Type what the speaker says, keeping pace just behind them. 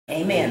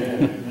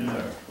Amen.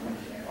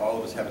 All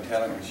of us have a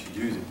talent, we should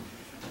use it.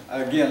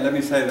 Again, let me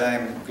say that I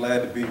am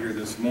glad to be here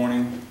this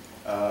morning.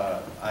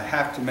 I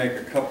have to make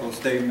a couple of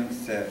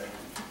statements so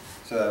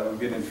that I don't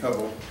get in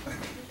trouble.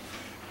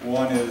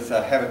 One is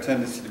I have a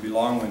tendency to be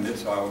long-winded,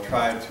 so I will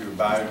try to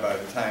abide by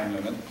the time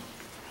limit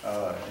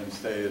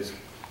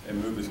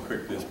and move as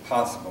quickly as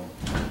possible.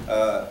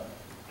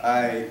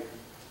 I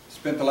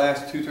spent the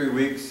last 2-3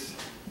 weeks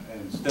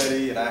in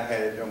study, and I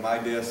had on my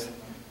desk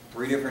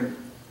 3 different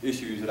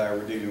issues that I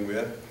were dealing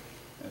with,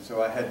 and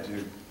so I had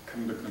to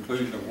come to the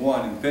conclusion of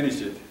one and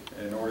finish it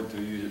in order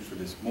to use it for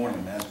this morning,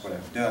 and that's what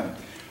I've done.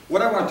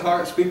 What I want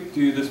to speak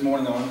to you this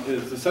morning on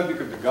is the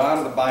subject of the God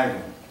of the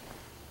Bible.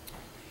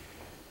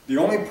 The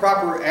only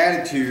proper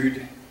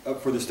attitude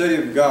for the study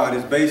of God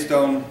is based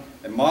on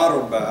and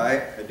modeled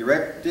by and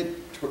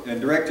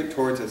directed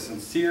towards a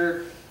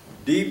sincere,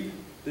 deep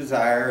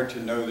desire to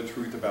know the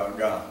truth about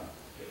God.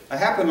 I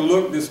happened to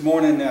look this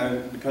morning,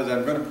 because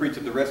I'm going to preach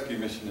at the rescue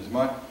mission this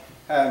month,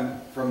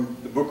 from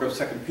the book of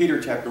 2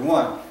 Peter chapter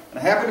 1. And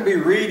I happened to be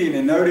reading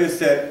and noticed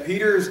that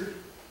Peter's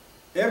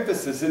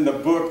emphasis in the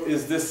book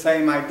is this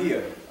same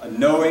idea, of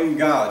knowing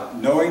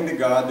God, knowing the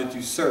God that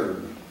you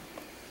serve.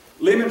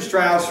 Lehman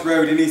Strauss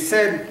wrote, and he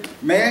said,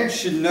 man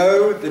should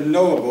know the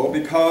knowable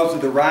because of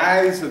the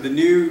rise of the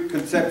new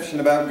conception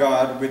about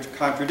God which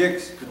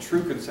contradicts the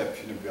true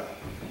conception of God.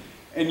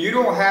 And you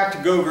don't have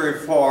to go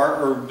very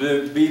far or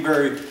to be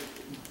very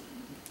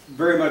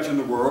much in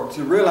the world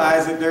to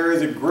realize that there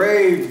is a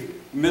grave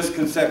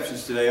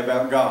misconceptions today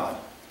about God.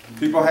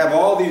 People have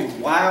all these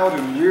wild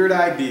and weird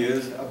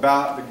ideas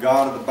about the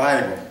God of the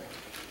Bible.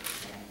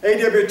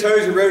 A.W.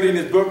 Tozer wrote in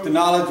his book, The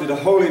Knowledge of the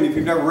Holy, and if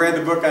you've never read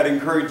the book, I'd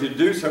encourage you to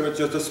do so. It's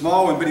just a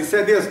small one, but he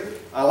said this.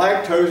 I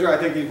like Tozer. I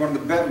think he's one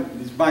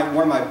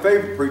of my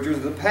favorite preachers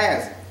of the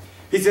past.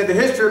 He said, the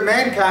history of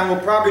mankind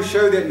will probably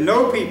show that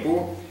no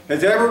people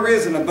has ever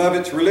risen above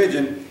its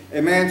religion,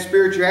 and man's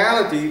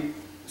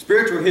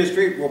spiritual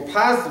history will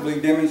positively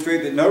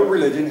demonstrate that no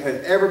religion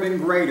has ever been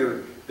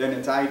greater than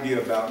its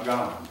idea about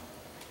God.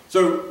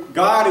 So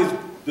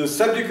the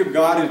subject of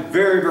God is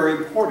very, very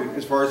important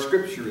as far as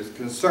Scripture is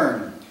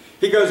concerned.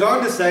 He goes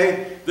on to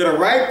say that a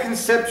right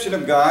conception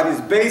of God is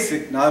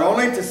basic not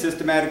only to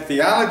systematic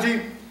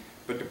theology,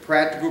 but to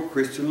practical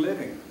Christian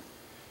living.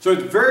 So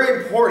it's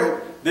very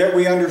important that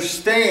we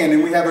understand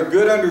and we have a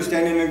good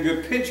understanding and a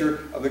good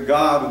picture of the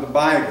God of the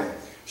Bible.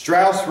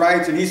 Strauss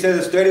writes, and he says,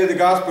 the study of the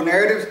gospel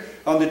narratives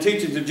on the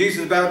teachings of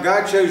Jesus about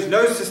God shows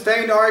no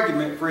sustained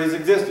argument for his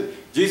existence.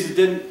 Jesus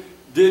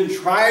didn't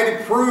try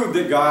to prove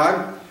that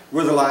God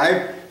was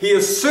alive. He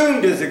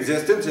assumed his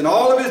existence in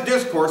all of his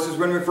discourses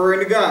when referring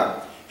to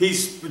God.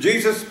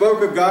 Jesus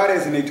spoke of God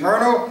as an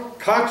eternal,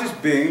 conscious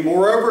being.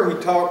 Moreover,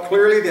 he taught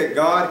clearly that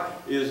God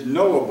is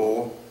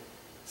knowable,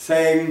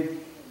 saying,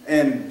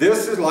 and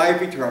this is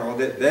life eternal,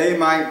 that they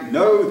might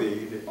know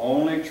thee, the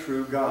only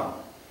true God.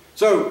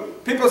 So,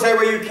 people say,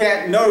 well, you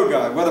can't know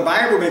God. Well, the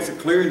Bible makes it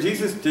clear, and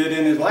Jesus did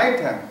in his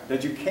lifetime,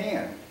 that you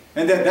can.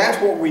 And that's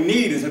what we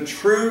need, is a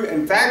true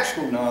and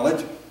factual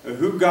knowledge of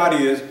who God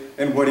is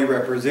and what he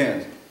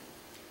represents.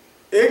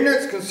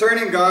 Ignorance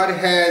concerning God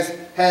has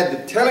had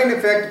the telling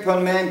effect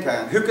upon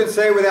mankind. Who can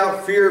say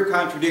without fear of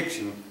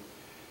contradiction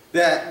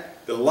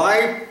that the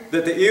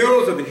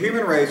ills of the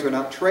human race are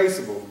not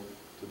traceable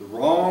to the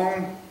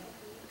wrong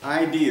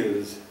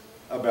ideas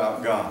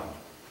about God?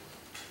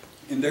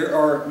 And there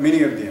are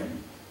many of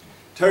them.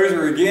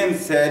 Tozer again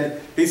said,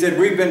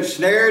 we've been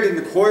snared in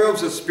the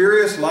coils of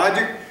spurious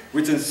logic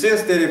which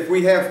insists that if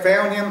we have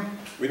found him,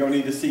 we don't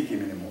need to seek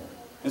him anymore.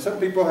 And some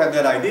people have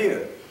that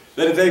idea,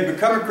 that if they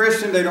become a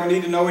Christian, they don't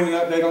need to know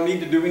enough, they don't need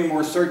to do any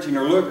more searching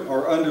or look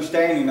or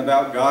understanding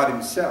about God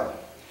himself.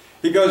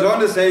 He goes on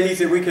to say, he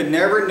said, we can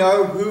never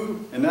know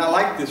who, and I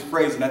like this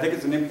phrase, and I think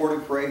it's an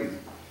important phrase.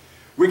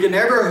 We can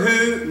never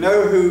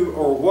know who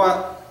or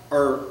what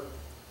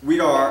we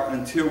are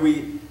until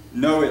we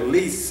know at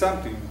least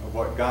something of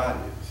what God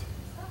is.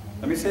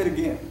 Let me say it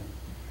again.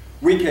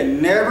 We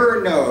can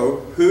never know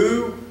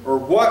who or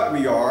what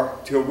we are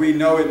till we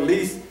know at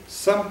least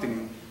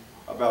something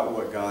about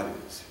what God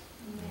is.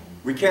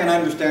 We can't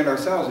understand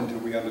ourselves until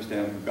we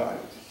understand who God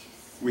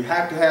is. We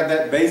have to have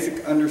that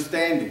basic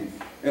understanding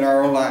in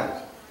our own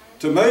lives.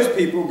 To most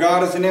people,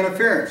 God is an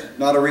interference,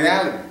 not a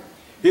reality.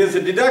 He is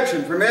a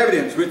deduction from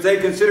evidence which they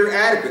consider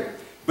adequate,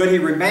 but he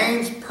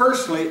remains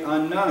personally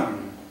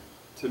unknown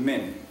to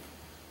many.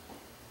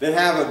 They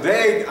have a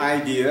vague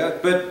idea,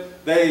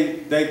 but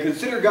they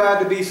consider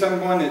God to be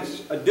someone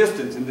that's a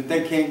distance and that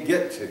they can't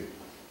get to.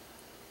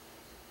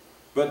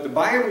 But the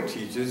Bible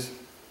teaches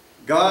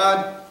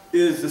God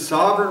is the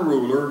sovereign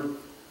ruler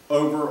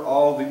over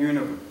all the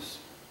universe.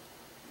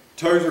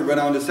 Tozer went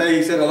on to say,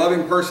 he said, a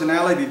loving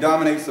personality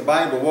dominates the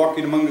Bible,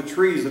 walking among the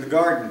trees of the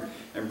garden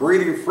and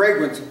breathing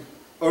fragrance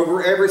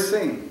over every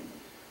scene.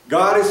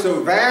 God is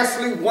so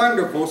vastly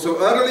wonderful,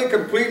 so utterly,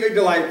 completely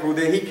delightful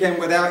that he can,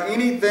 without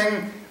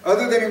anything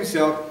other than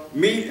himself,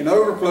 meet and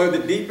overflow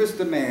the deepest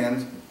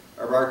demands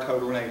of our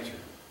total nature.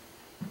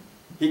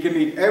 He can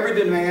meet every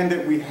demand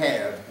that we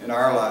have in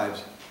our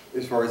lives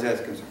as far as that's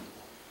concerned.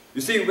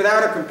 You see,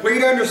 without a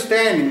complete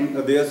understanding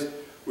of this,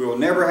 we will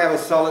never have a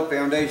solid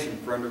foundation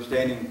for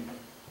understanding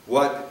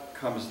what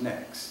comes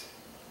next.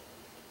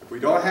 If we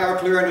don't have a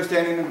clear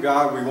understanding of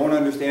God, we won't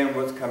understand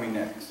what's coming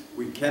next.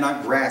 We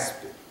cannot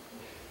grasp it.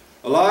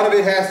 A lot of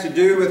it has to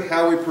do with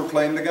how we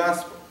proclaim the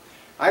gospel.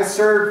 I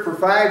served for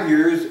 5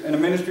 years in a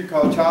ministry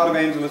called Child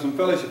Evangelism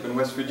Fellowship in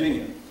West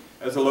Virginia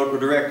as a local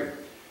director.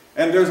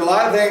 And there's a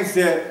lot of things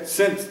that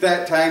since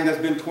that time, that's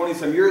been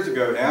 20-some years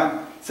ago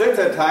now, since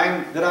that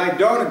time that I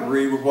don't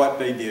agree with what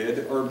they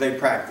did or they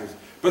practiced.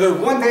 But there's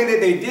one thing that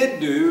they did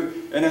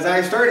do, and as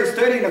I started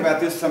studying about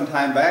this some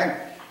time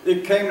back,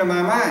 it came to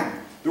my mind.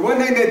 The one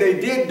thing that they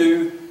did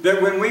do,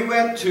 that when we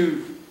went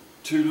to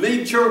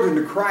lead children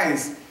to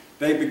Christ,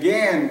 they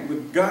began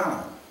with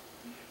God.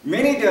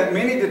 Many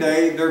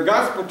today, their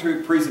gospel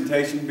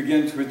presentation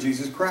begins with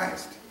Jesus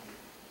Christ.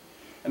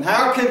 And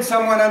how can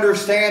someone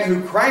understand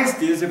who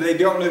Christ is if they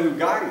don't know who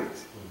God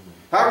is?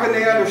 How can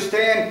they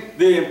understand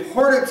the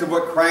importance of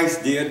what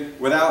Christ did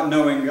without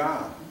knowing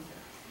God?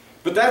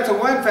 But that's the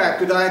one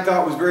factor that I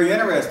thought was very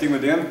interesting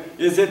with them,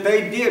 is that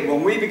they did.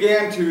 When we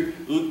began to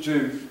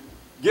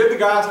give the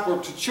gospel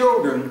to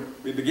children,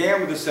 we began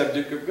with the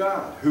subject of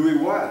God, who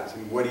He was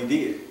and what He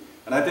did.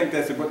 And I think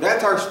that's important.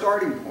 That's our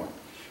starting point.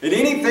 And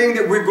anything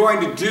that we're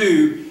going to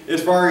do,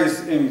 as far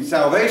as in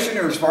salvation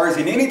or as far as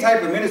in any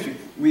type of ministry,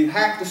 we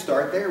have to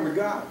start there with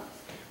God.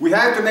 We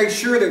have to make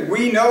sure that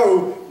we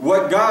know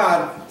what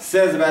God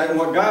says about it and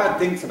what God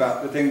thinks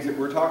about the things that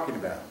we're talking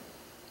about.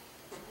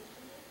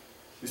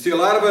 You see, a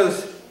lot of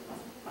us,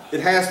 it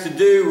has to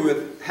do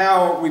with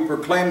how we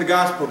proclaim the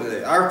gospel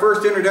today. Our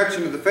first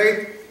introduction to the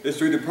faith is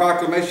through the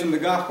proclamation of the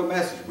gospel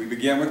message. We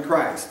begin with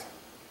Christ.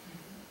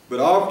 But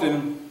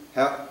often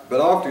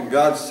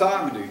God's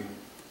sovereignty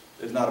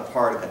is not a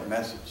part of that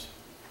message.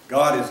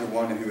 God is the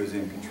one who is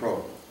in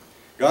control.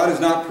 God is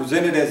not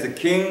presented as the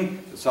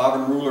king, the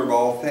sovereign ruler of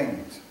all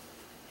things.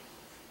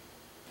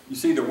 You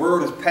see, the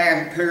world is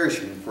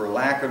perishing for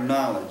lack of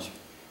knowledge,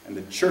 and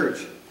the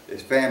church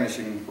is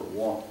famishing for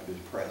want of His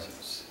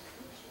presence.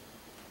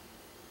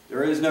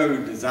 There is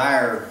no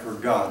desire for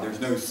God. There's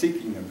no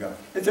seeking of God.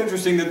 It's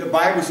interesting that the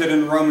Bible said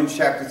in Romans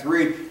chapter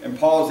 3, in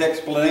Paul's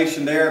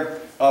explanation there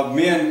of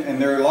men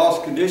and their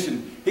lost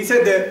condition, he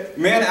said that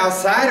men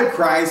outside of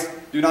Christ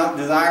do not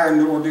desire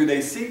nor do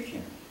they seek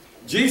Him.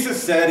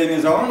 Jesus said in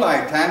His own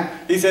lifetime,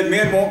 He said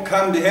men won't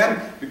come to Him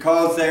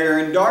because they're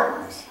in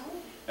darkness.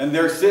 And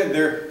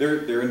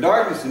they're in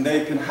darkness, and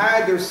they can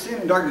hide their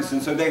sin in darkness,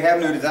 and so they have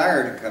no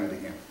desire to come to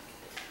Him.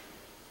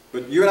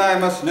 But you and I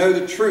must know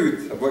the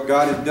truth of what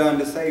God has done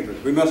to save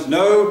us. We must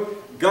know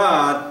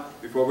God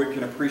before we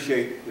can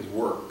appreciate His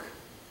work.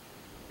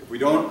 If we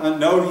don't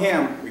know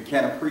Him, we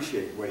can't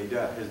appreciate what He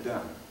has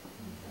done.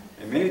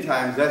 And many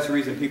times that's the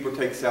reason people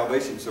take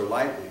salvation so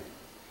lightly,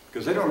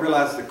 because they don't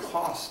realize the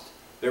cost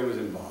that was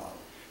involved.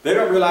 They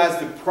don't realize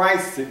the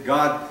price that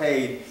God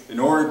paid in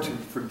order to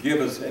forgive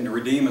us and to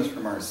redeem us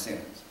from our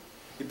sins.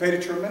 He paid a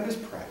tremendous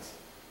price.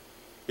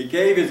 He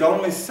gave His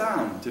only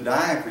Son to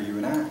die for you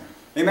and I.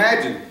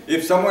 Imagine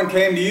if someone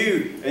came to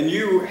you and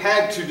you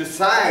had to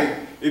decide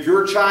if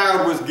your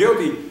child was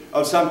guilty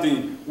of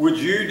something. Would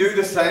you do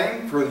the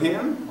same for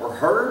him or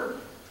her?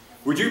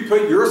 Would you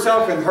put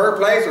yourself in her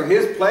place or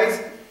his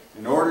place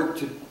in order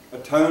to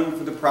atone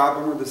for the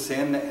problem or the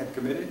sin that had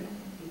committed?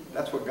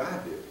 That's what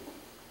God did.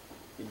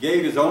 He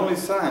gave His only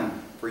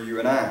Son for you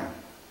and I.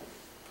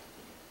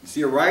 You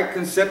see, a right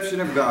conception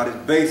of God is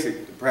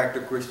basic to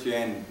practical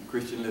Christianity,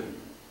 Christian living.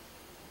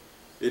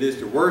 It is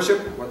to worship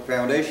what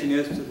foundation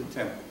is to the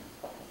temple.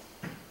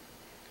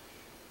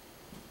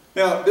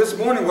 Now, this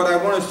morning what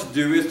I want us to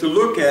do is to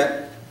look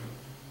at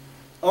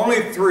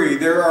only 3.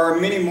 There are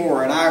many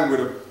more, and I would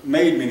have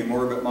made many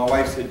more, but my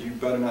wife said, you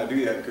better not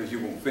do that because you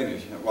won't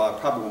finish. Well, I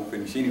probably won't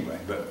finish anyway,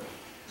 but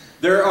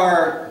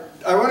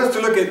I want us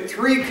to look at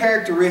 3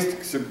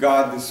 characteristics of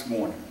God this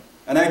morning.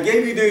 And I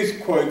gave you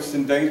these quotes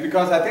and things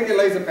because I think it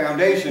lays a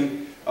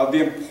foundation of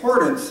the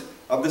importance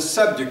of the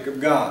subject of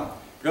God.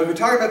 Because we're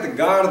talking about the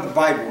God of the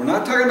Bible. We're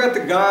not talking about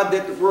the God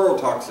that the world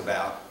talks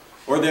about,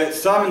 or that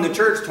some in the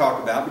church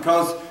talk about,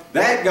 because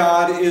that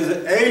God is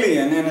an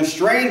alien and a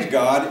strange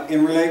God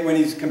when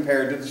He's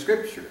compared to the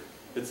Scripture.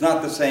 It's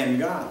not the same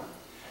God.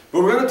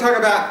 But we're going to talk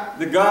about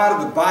the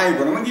God of the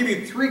Bible. And I'm going to give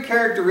you 3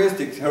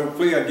 characteristics.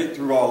 Hopefully I get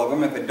through all of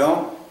them. If I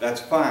don't, that's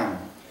fine.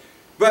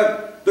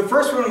 But the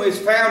first one is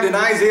found in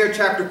Isaiah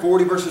chapter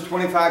 40, verses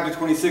 25 to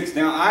 26.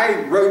 Now,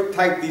 I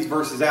typed these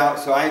verses out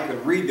so I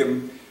could read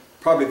them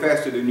probably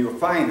faster than you'll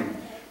find them.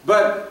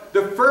 But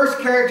the first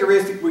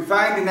characteristic we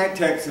find in that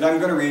text that I'm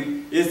going to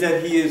read is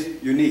that He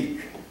is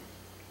unique.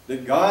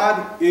 That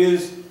God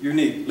is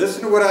unique.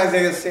 Listen to what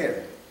Isaiah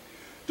said.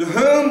 To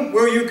whom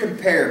will you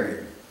compare me?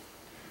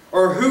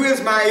 Or who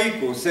is my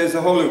equal, says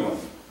the Holy One.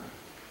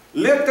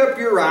 Lift up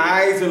your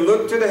eyes and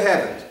look to the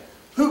heavens.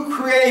 Who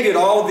created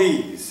all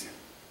these?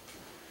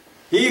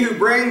 He who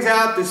brings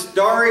out the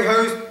starry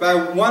host by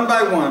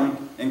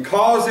one and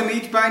calls them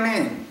each by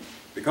name.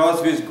 Because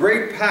of His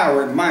great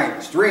power and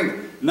might,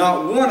 strength,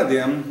 not one of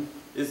them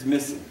is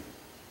missing.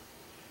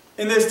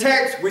 In this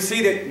text, we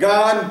see that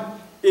God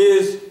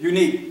is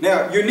unique.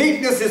 Now,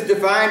 uniqueness is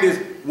defined as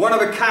one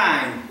of a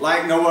kind,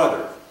 like no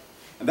other.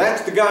 And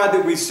that's the God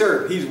that we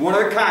serve. He's one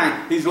of a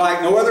kind. He's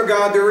like no other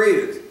God there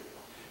is.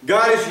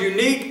 God is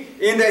unique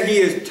in that He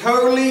is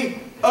totally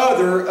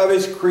other of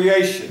His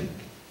creation.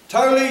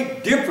 Totally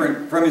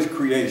different from His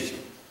creation.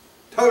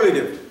 Totally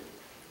different.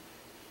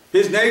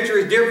 His nature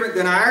is different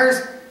than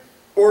ours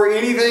or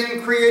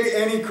anything created,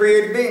 any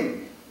created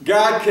being.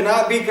 God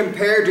cannot be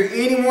compared to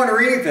anyone or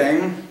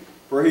anything,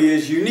 for He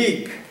is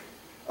unique,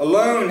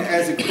 alone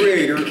as the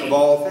creator of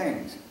all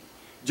things.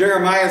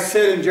 Jeremiah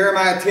said in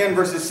Jeremiah 10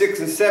 verses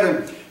 6 and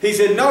 7, he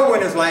said, "No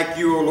one is like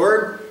you, O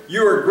Lord.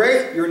 You are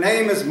great, your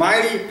name is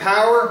mighty,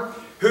 power.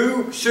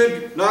 Who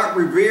should not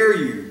revere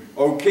you,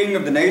 O King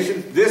of the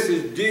nations? This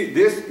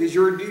is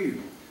your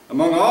due.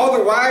 Among all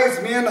the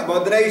wise men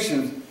of the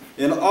nations,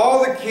 in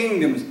all the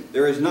kingdoms,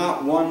 there is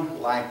not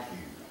one like you."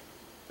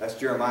 That's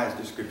Jeremiah's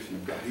description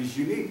of God. He's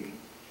unique.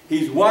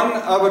 He's one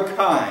of a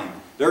kind.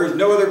 There is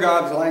no other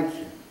gods like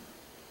Him.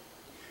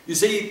 You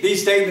see,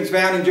 these statements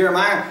found in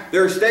Jeremiah,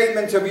 they're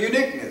statements of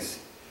uniqueness.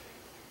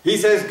 He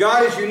says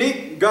God is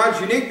unique. God's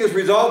uniqueness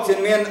results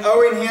in men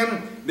owing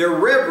Him their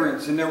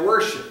reverence and their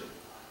worship.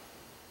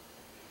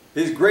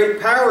 His great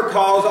power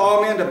calls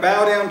all men to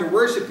bow down to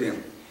worship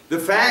Him. The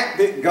fact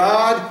that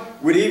God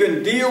would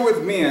even deal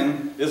with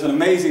men is an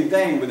amazing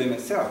thing within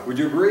itself. Would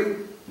you agree?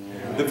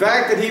 Yeah. The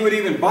fact that He would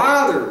even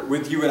bother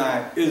with you and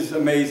I is an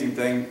amazing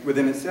thing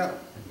within itself.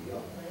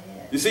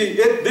 You see,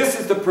 this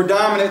is the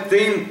predominant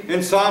theme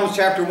in Psalms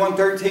chapter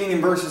 113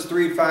 in verses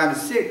 3, 5, and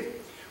 6.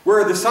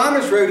 Where the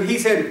psalmist wrote, he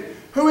said,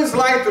 "Who is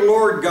like the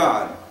Lord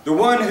God, the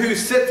one who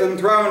sits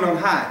enthroned on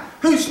high,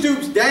 who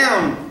stoops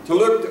down to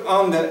look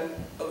on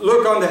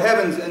the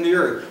heavens and the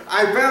earth?"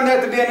 I found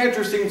that to be an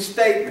interesting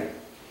statement.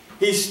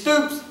 He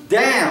stoops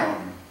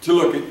down to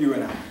look at you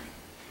and I.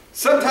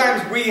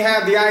 Sometimes we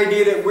have the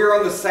idea that we're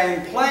on the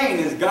same plane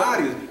as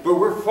God is, but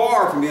we're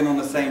far from being on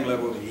the same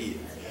level as He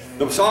is.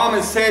 The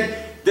psalmist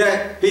said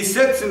that He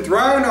sits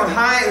enthroned on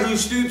high, who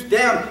stoops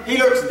down. He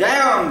looks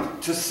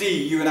down to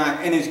see you and I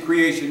and His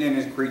creation and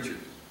His creatures.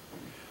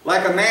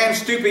 Like a man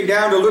stooping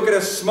down to look at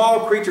a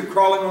small creature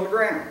crawling on the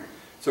ground.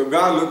 So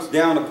God looks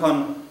down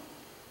upon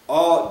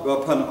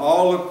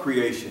all of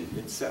creation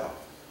itself.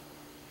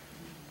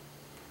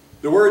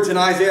 The words in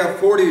Isaiah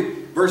 40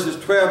 verses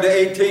 12 to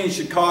 18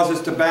 should cause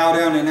us to bow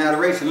down in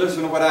adoration.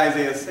 Listen to what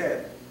Isaiah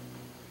said.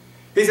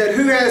 He said,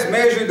 "Who has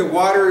measured the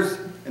waters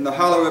in the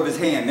hollow of His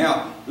hand?"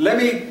 Now, let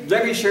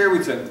me share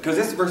with you, because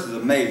this verse is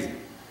amazing.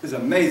 This is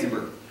an amazing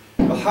verse.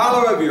 The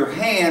hollow of your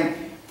hand,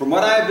 from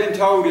what I've been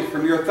told, is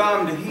from your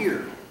thumb to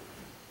here.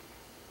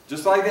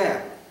 Just like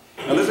that.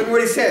 Now listen to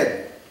what he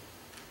said.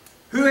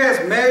 "Who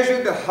has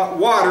measured the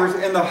waters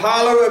in the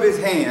hollow of His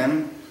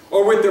hand,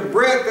 or with the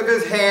breadth of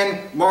His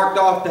hand marked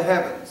off the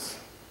heavens?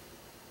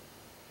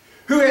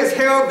 Who has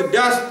held the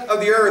dust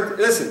of the earth,"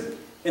 listen,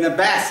 "in a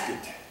basket?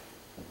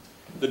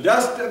 The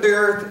dust of the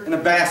earth in a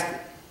basket.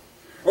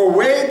 Or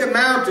weighed the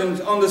mountains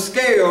on the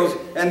scales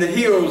and the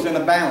hills in a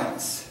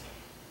balance?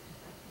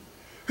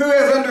 Who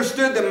has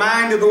understood the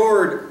mind of the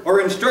Lord, or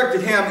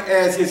instructed Him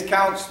as His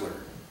counselor?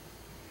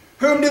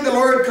 Whom did the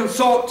Lord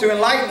consult to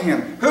enlighten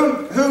Him?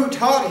 Who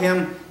taught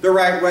Him the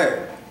right way?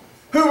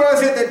 Who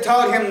was it that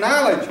taught Him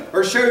knowledge,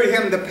 or showed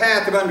Him the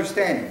path of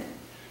understanding?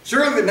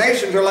 Surely the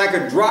nations are like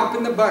a drop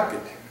in the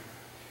bucket.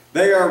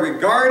 They are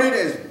regarded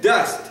as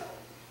dust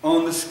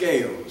on the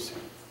scales.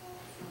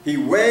 He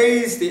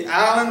weighs the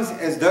islands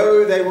as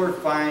though they were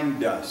fine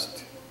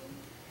dust.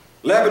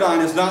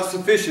 Lebanon is not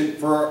sufficient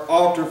for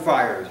altar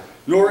fires,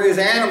 nor is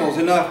animals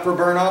enough for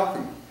burnt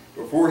offering.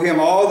 Before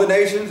Him all the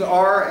nations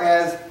are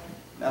as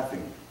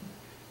nothing.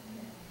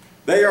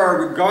 They are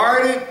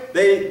regarded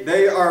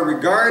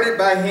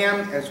by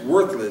Him as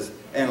worthless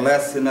and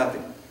less than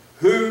nothing.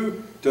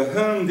 To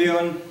whom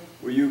then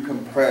will you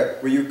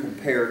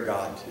compare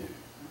God to?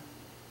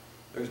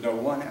 There's no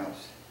one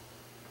else.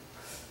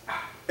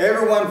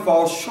 Everyone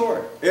falls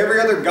short. Every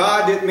other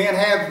god that men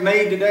have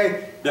made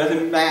today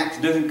doesn't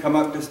match, doesn't come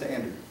up to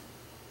standard.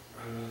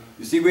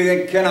 You see,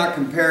 we cannot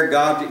compare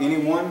God to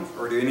anyone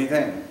or to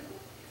anything.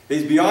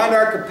 He's beyond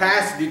our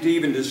capacity to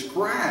even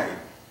describe,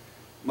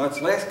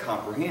 much less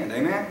comprehend.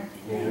 Amen?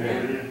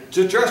 Amen.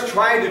 To just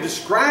try to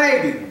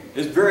describe Him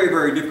is very,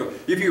 very difficult.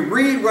 If you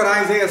read what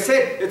Isaiah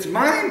said, it's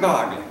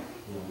mind-boggling.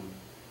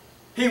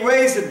 He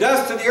weighs the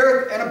dust of the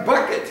earth in a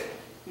bucket.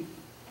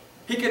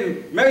 He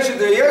can measure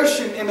the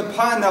ocean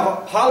upon the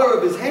hollow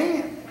of His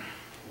hand.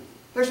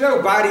 There's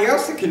nobody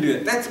else that can do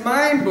it. That's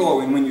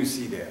mind-blowing when you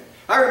see that.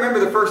 I remember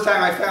the first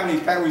time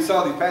we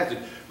saw these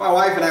passages. My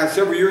wife and I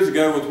several years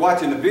ago was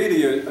watching a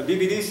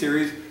DVD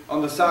series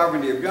on the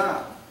sovereignty of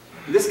God.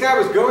 And this guy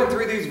was going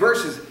through these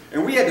verses,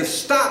 and we had to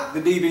stop the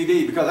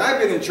DVD because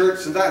I've been in church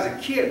since I was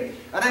a kid,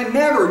 and I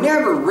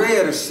never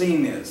read or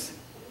seen this.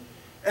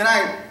 And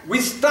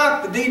we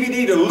stopped the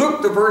DVD to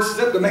look the verses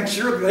up to make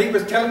sure that he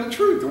was telling the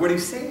truth of what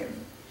he's saying.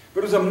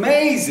 But it was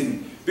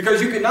amazing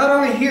because you can not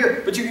only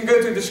hear, but you can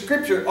go through the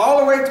Scripture, all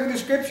the way through the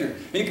Scripture.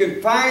 And you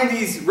can find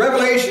these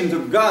revelations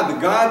of God, the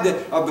God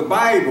of the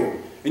Bible.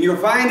 And you'll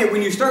find that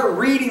when you start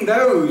reading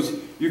those,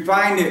 you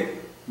find that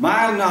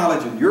my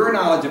knowledge and your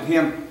knowledge of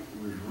Him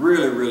was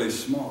really, really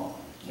small.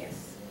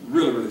 Yes.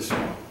 Really, really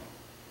small.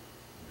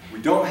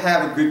 We don't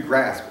have a good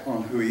grasp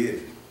on who He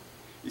is.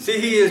 You see,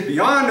 He is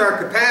beyond our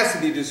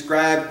capacity to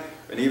describe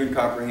and even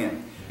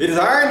comprehend. It is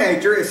our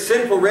nature as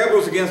sinful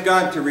rebels against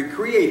God to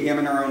recreate Him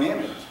in our own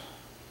image.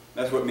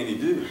 That's what many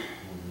do.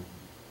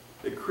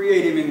 They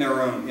create Him in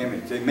their own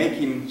image. They make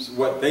Him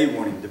what they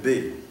want Him to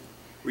be.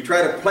 We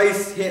try to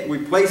place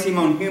Him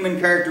on human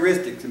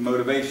characteristics and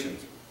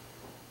motivations.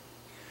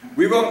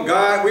 We want a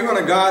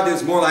God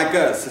that's more like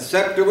us,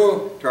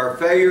 susceptible to our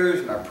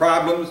failures and our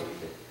problems.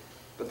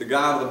 But the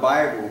God of the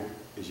Bible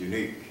is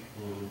unique.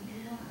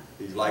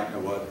 He's like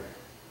no other.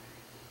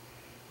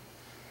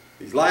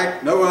 He's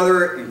like no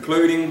other,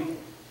 including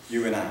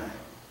you and I.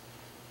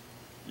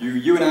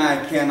 You and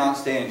I cannot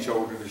stand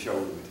shoulder to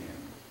shoulder with Him.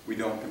 We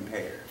don't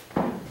compare.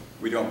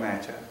 We don't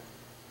match up.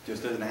 It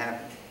just doesn't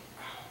happen.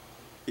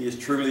 He is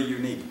truly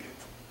unique.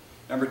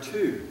 Number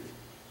two,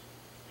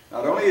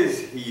 not only is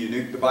He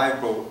unique, the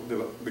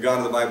God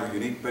of the Bible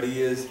unique, but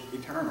He is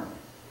eternal.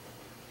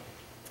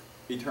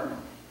 Eternal.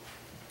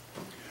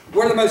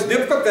 One of the most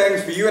difficult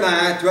things for you and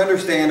I to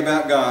understand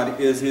about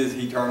God is His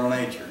eternal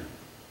nature.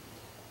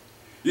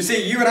 You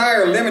see, you and I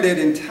are limited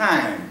in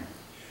time.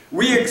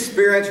 We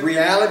experience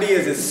reality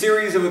as a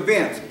series of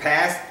events,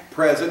 past,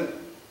 present,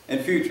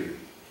 and future.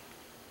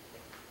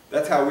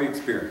 That's how we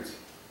experience.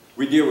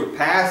 We deal with the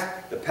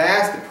past, the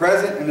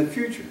present, and the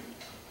future.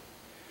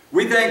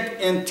 We think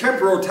in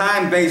temporal,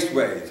 time-based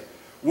ways.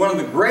 One of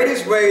the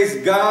greatest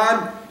ways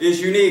God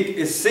is unique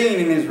is seen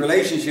in His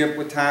relationship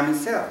with time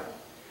itself.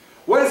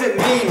 What does it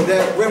mean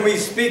that when we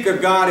speak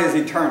of God as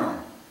eternal?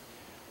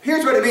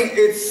 Here's what it means.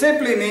 It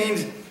simply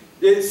means,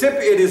 it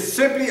is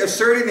simply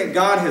asserting that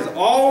God has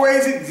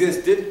always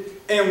existed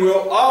and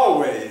will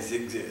always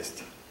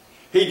exist.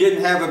 He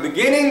didn't have a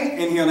beginning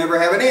and He'll never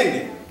have an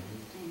ending.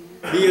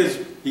 He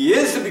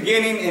is the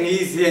beginning and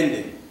He's the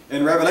ending.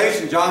 In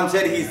Revelation, John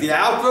said He's the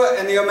Alpha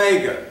and the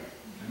Omega,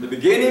 the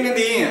beginning and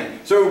the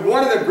end. So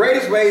one of the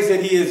greatest ways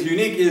that He is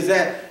unique is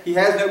that He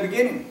has no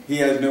beginning. He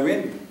has no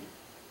ending.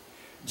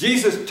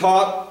 Jesus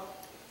taught,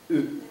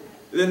 in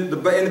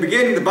the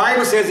beginning, the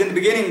Bible says in the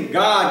beginning,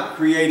 God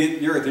created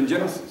the earth in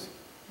Genesis.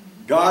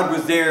 God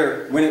was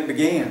there when it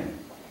began.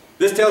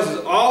 This tells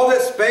us all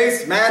that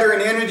space, matter,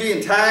 and energy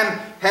and time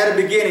had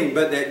a beginning,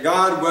 but that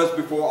God was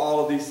before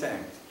all of these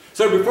things.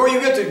 So before you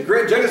get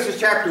to Genesis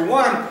chapter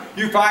 1,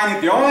 you find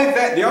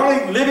that the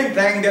only living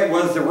thing that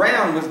was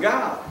around was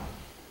God.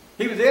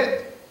 He was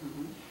it.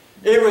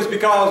 It was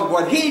because of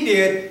what He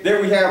did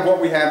that we have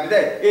what we have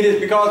today. It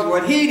is because of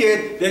what He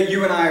did that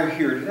you and I are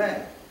here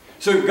today.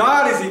 So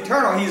God is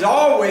eternal. He's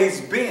always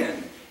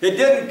been.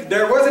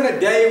 There wasn't a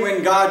day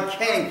when God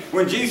came.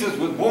 When Jesus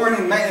was born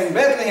in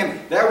Bethlehem,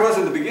 that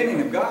wasn't the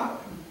beginning of God.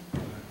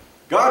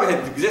 God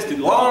had existed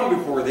long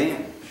before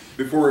then,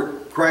 before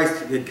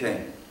Christ had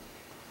came.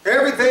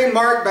 Everything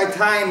marked by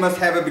time must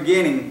have a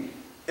beginning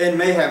and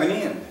may have an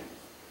end.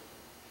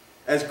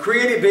 As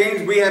created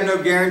beings, we have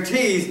no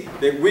guarantees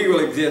that we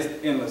will exist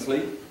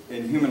endlessly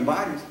in human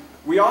bodies.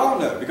 We all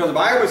know, because the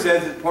Bible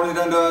says it's pointed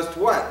unto us to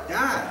what?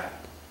 Die.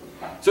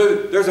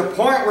 So there's a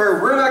point where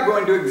we're not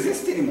going to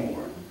exist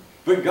anymore.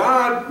 But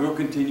God will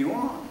continue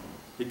on.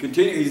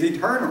 He's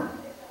eternal.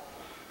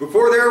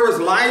 Before there was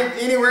life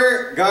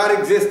anywhere, God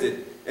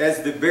existed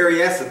as the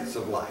very essence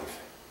of life.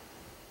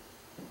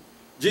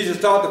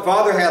 Jesus taught the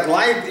Father hath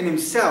life in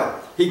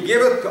Himself. He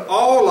giveth to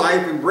all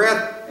life and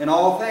breath in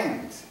all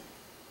things.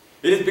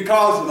 It is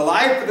because of the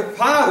life of the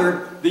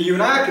Father that you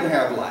and I can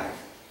have life.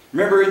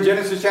 Remember in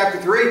Genesis chapter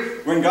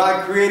 3, when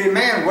God created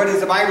man, what does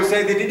the Bible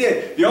say that He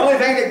did? The only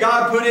thing that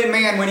God put in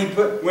man when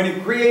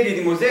He created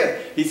him was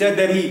this. He said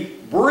that He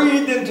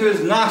breathed into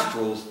his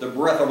nostrils the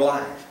breath of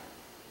life.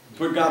 That's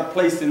what God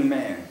placed in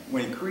man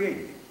when He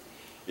created him.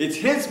 It's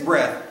His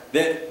breath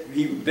that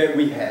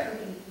we have.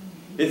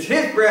 It's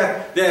His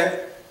breath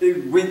that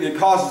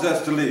causes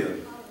us to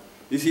live.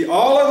 You see,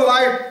 all of the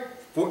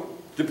life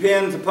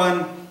depends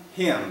upon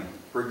Him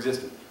for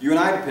existence. You and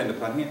I depend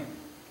upon Him.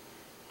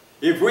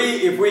 If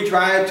we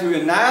try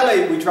to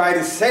annihilate, we try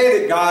to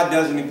say that God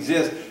doesn't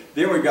exist,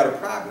 then we've got a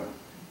problem.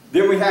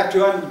 Then we have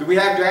to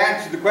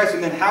answer the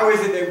question, then how is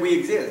it that we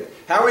exist?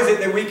 How is it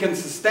that we can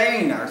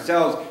sustain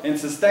ourselves and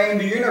sustain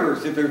the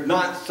universe if there's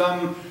not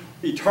some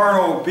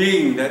eternal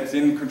being that's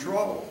in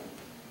control?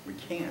 We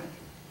can't.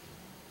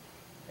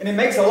 And it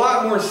makes a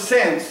lot more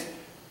sense,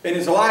 and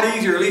it's a lot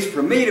easier, at least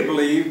for me, to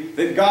believe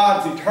that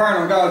God's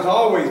eternal, God's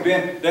always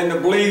been, than to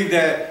believe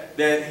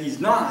that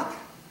He's not.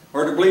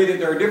 Or to believe that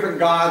there are different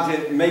gods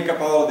that make up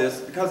all of this,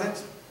 because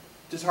it's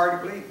just hard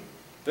to believe.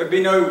 There'd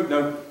be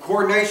no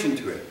coordination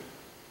to it.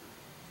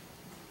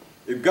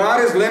 If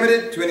God is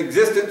limited to an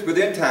existence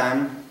within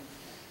time,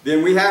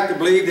 then we have to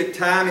believe that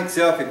time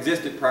itself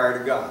existed prior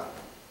to God.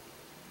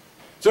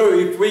 So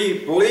if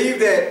we believe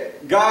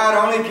that God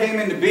only came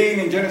into being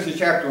in Genesis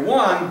chapter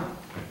 1,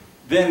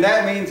 then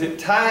that means that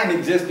time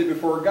existed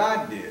before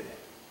God did.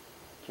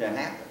 Can't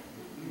happen.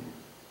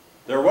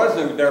 There was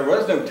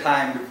no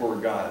time before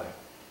God.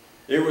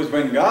 It was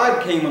when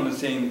God came on the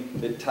scene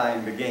that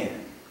time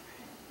began.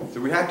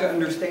 So we have to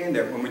understand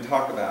that when we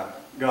talk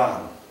about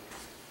God.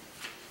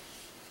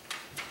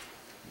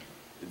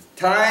 Is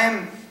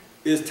time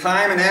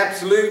an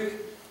absolute?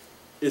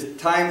 Is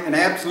time an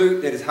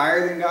absolute that is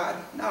higher than God?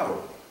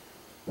 No.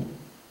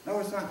 No,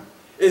 it's not.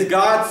 Is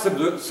God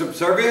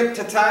subservient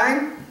to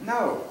time?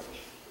 No.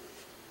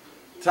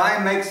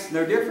 Time makes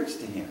no difference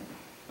to him.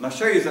 And I'll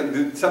show you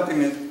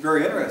something that's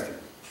very interesting.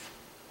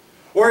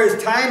 Or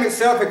is time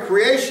itself a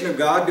creation of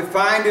God,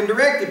 defined and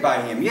directed by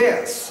him?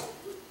 Yes.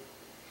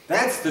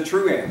 That's the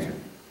true answer.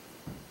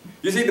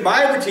 You see, the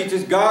Bible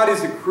teaches God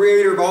is the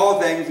creator of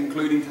all things,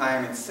 including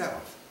time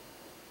itself.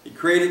 He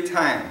created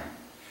time.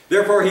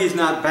 Therefore, he is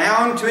not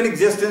bound to an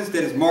existence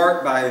that is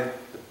marked by the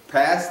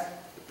past,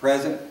 the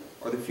present,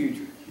 or the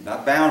future. He's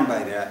not bound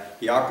by that.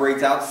 He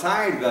operates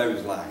outside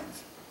those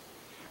lines.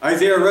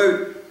 Isaiah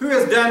wrote, "Who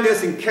has done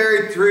this and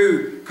carried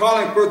through,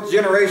 calling forth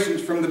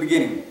generations from the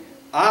beginning?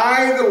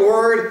 I, the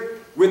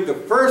Lord, with the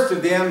first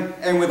of them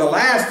and with the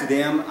last of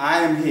them, I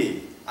am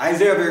he."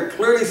 Isaiah very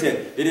clearly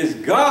said, it is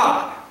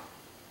God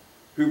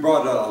who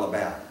brought it all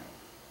about.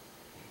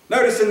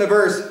 Notice in the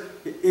verse,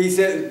 he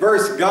said,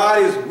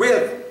 God is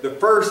with the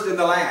first and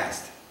the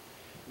last.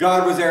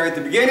 God was there at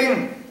the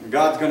beginning, and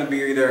God's going to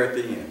be there at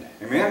the end.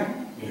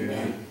 Amen?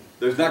 Amen.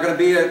 There's not going to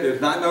be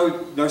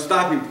no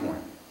stopping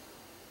point.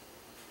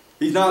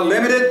 He's not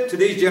limited to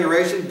these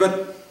generations,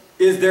 but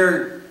is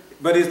their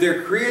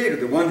creator,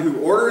 the one who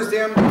orders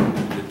them,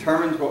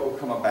 determines what will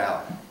come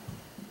about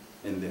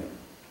in them.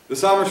 The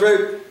psalmist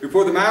wrote,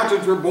 "Before the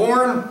mountains were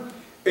born,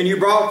 and you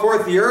brought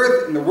forth the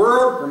earth and the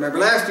world, from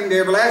everlasting to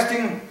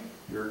everlasting,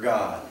 you're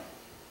God."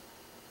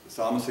 The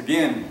psalmist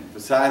again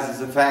emphasizes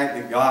the fact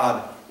that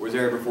God was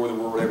there before the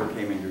world ever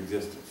came into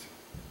existence.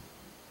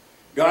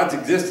 God's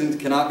existence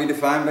cannot be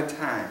defined by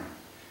time.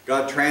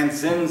 God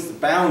transcends the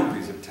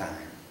boundaries of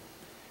time.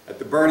 At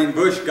the burning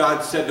bush,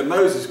 God said to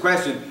Moses, He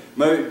said,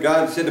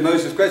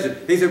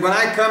 "When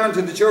I come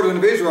unto the children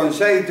of Israel and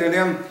say to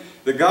them,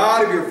 the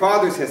God of your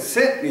fathers has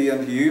sent me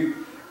unto you,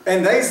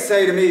 and they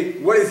say to me,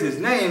 what is his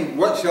name?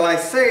 What shall I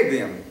say to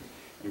them?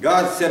 And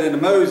God said unto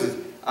Moses,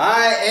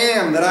 I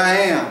am that I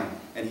am.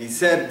 And he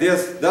said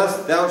this, thus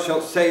thou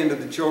shalt say unto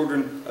the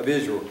children of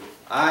Israel,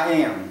 I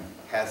am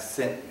hath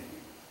sent me."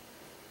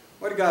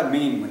 What did God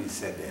mean when he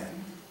said that?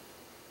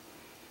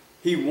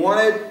 He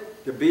wanted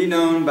to be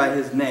known by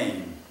his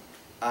name.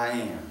 I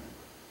am.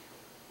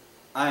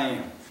 I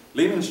am.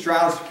 Lehman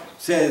Strauss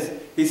says,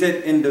 he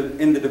said, in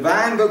the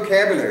divine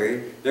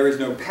vocabulary, there is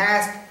no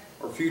past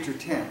or future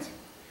tense.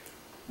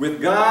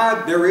 With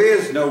God, there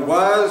is no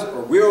was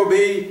or will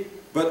be,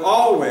 but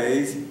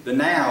always the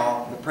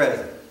now, the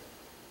present.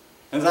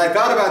 And as I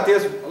thought about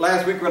this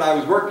last week when I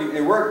was working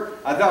at work,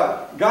 I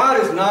thought,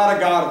 God is not a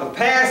God of the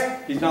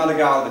past, He's not a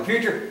God of the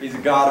future, He's a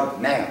God of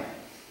the now.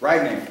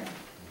 Right now.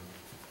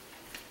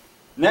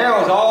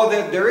 Now is all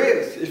that there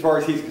is as far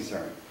as He's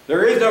concerned.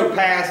 There is no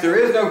past, there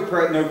is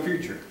no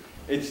future.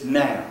 It's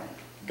now.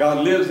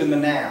 God lives in the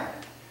now.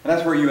 And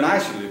that's where you and I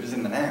should live, is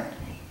in the now.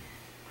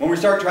 When we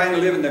start trying to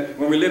live in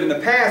when we live in the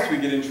past, we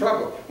get in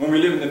trouble. When we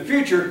live in the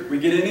future, we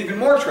get in even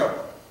more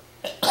trouble.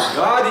 The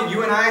God that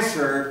you and I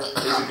serve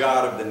is a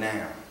God of the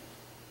now.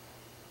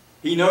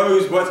 He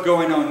knows what's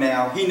going on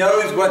now. He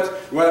knows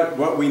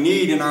what we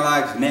need in our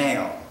lives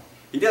now.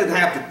 He doesn't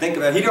have to think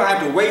about it. He don't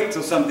have to wait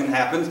until something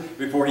happens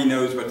before He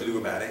knows what to do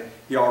about it.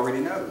 He already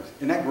knows.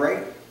 Isn't that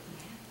great?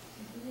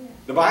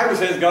 The Bible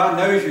says God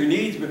knows your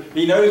needs, but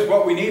He knows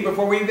what we need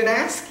before we even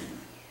ask Him.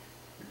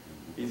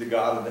 He's a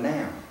God of the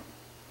now,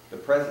 the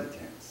present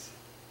tense.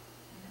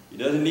 He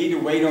doesn't need to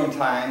wait on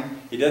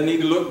time. He doesn't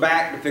need to look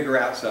back to figure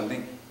out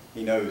something.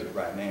 He knows it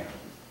right now.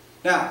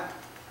 Now,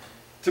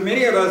 to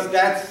many of us,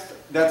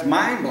 that's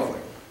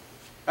mind-blowing.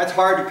 That's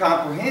hard to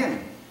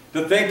comprehend.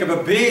 To think of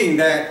a being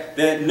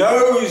that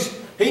knows,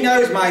 He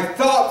knows my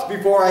thoughts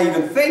before I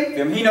even think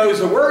them. He knows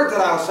the words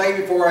that I'll say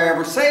before I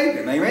ever say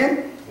them.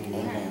 Amen?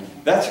 Amen.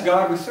 That's the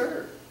God we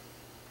serve.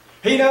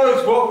 He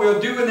knows what we'll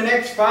do in the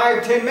next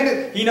 5-10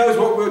 minutes. He knows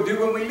what we'll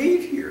do when we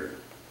leave here.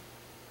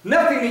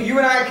 Nothing that you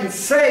and I can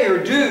say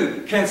or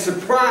do can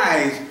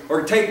surprise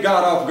or take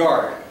God off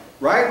guard.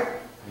 Right?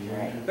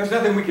 Right. There's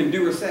nothing we can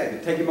do or say to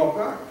take Him off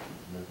guard.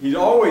 He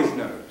always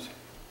knows.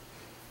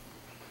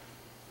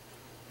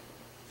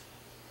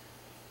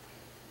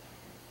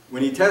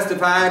 When He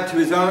testified to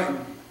His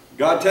own,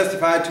 God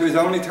testified to His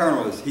own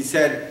eternalness. He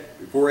said,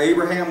 before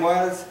Abraham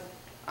was,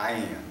 I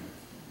am.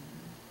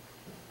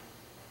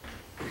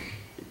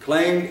 He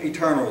claimed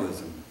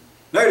eternalism.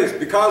 Notice,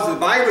 because the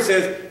Bible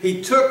says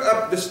they took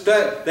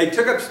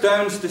up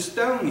stones to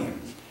stone Him.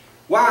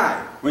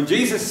 Why? When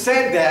Jesus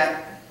said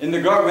that in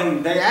the garden,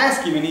 when they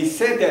asked Him and He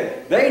said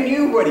that, they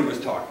knew what He was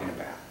talking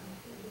about.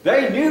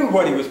 They knew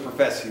what He was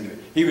professing to.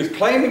 He was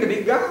claiming to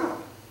be God.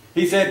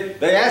 He said,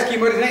 they asked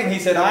Him what His name. He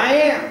said, I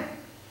am.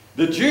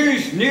 The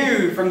Jews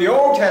knew from the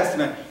Old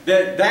Testament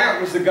that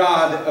that was the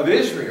God of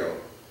Israel,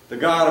 the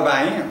God of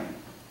I am.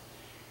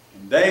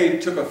 They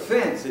took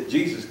offense that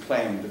Jesus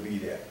claimed to be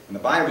that. And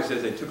the Bible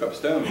says they took up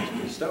stones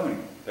to stone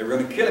Him. They were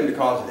going to kill him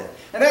because of that.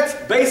 And that's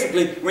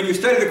basically, when you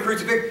study the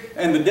crucifixion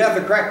and the death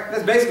of Christ,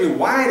 that's basically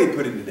why they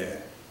put him to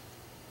death.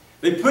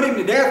 They put him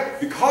to death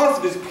because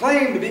of his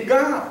claim to be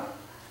God.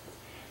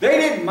 They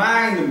didn't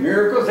mind the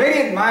miracles. They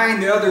didn't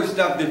mind the other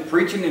stuff, the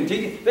preaching and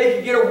teaching. They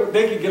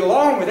could get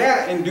along with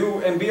that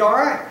and be all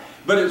right.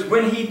 But it's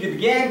when he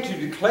began to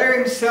declare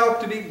himself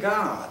to be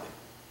God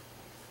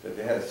that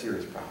they had a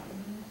serious problem.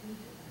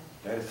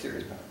 They had a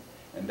serious problem.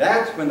 And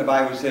that's when the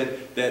Bible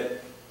said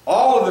that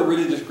all of the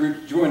religious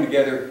groups joined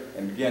together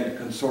and began to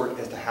consort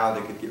as to how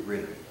they could get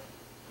rid of him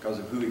because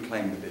of who he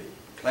claimed to be.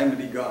 He claimed to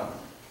be God.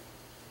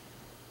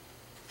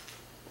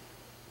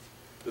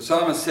 The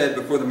psalmist said,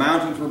 before the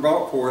mountains were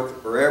brought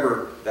forth,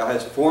 forever thou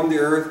hast formed the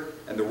earth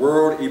and the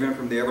world, even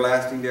from the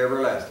everlasting to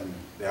everlasting,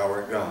 thou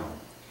art God.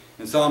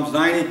 In Psalms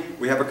 90,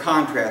 we have a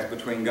contrast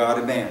between God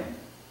and man.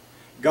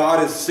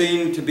 God is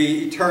seen to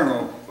be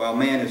eternal, while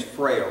man is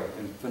frail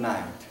and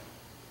finite.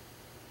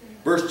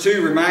 Verse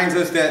 2 reminds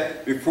us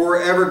that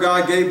before ever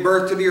God gave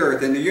birth to the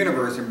earth and the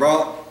universe and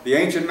brought the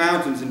ancient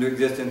mountains into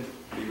existence,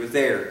 he was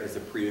there as a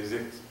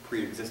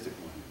pre-existent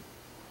one.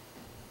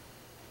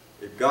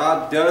 If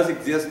God does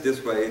exist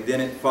this way,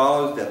 then it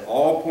follows that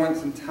all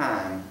points in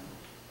time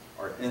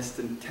are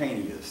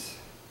instantaneous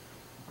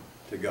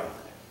to God.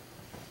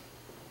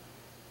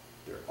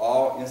 They're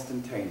all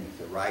instantaneous.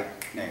 They're right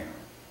now.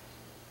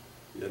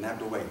 He doesn't have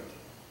to wait.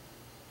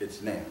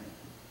 It's now.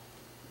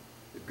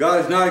 If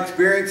God is not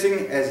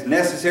experiencing as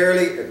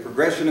necessarily a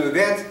progression of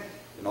events,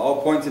 then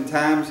all points in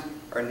times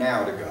are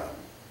now to God.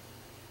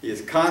 He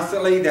is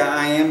constantly the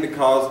I am,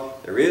 because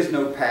there is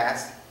no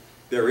past,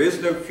 there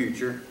is no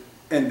future,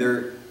 and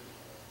they're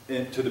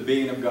to the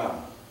being of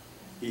God.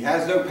 He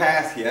has no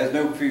past, he has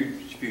no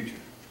future.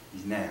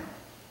 He's now.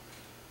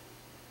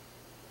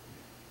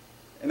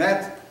 And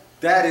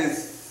that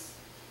is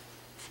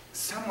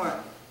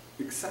somewhat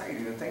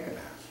exciting to think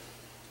about.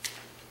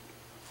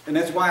 And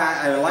that's why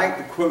I like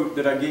the quote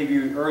that I gave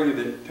you earlier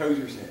that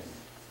Tozer said.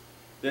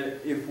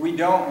 That if we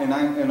don't, and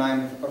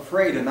I'm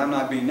afraid, and I'm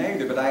not being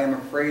negative, but I am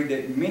afraid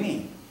that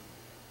many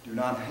do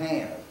not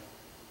have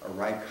a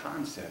right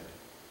concept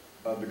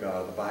of the God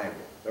of the Bible.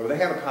 Though they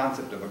have a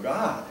concept of a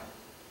God,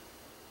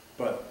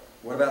 but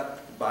what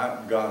about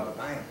the God of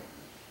the Bible?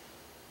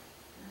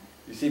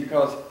 You see,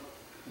 because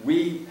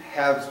we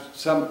have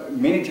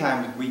many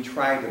times we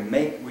try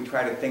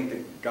to think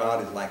that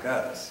God is like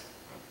us,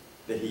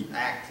 that he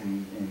acts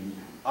and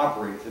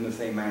operates in the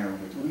same manner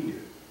in which we do.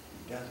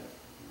 He doesn't.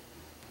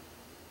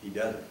 He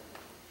doesn't.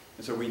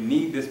 And so we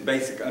need this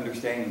basic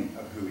understanding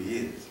of who he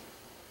is.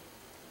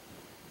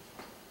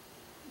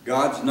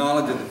 God's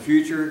knowledge of the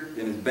future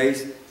then is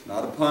based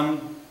not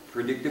upon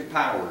predictive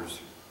powers,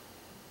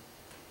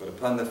 but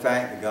upon the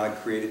fact that God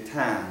created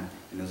time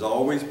and is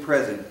always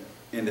present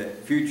in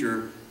that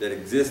future that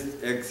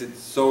exists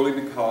solely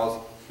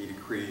because he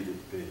decreed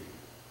it to be.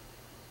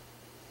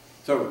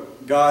 So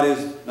God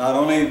is not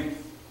only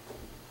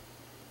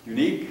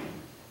unique,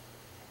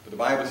 but the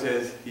Bible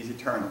says he's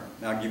eternal.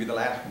 Now I'll give you the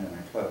last one and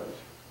I close.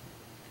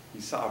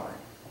 He's sovereign.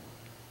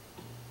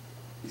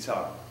 He's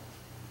sovereign.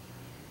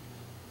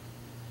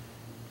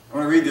 I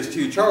want to read this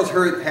to you. Charles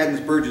Haddon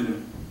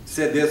Spurgeon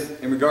said this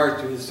in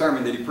regards to his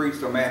sermon that he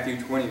preached on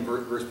Matthew 20,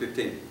 verse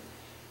 15.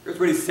 Here's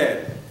what he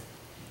said.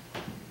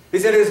 He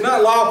said, "It is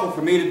not lawful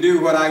for me to do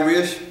what I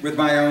wish with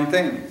my own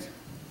things."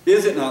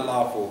 Is it not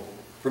lawful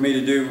for me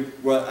to do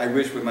what I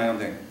wish with my own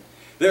things?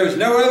 There is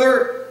no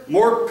other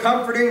more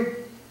comforting,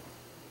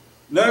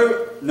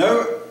 no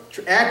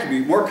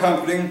attribute more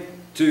comforting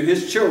to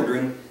his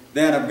children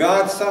than of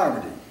God's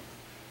sovereignty.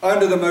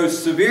 Under the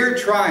most severe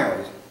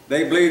trials,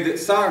 they believe that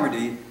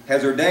sovereignty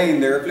has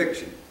ordained their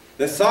affliction,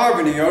 that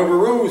sovereignty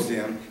overrules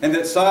them, and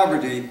that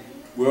sovereignty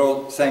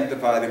will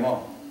sanctify them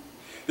all.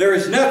 There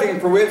is nothing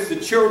for which the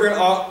children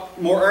ought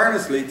more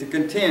earnestly to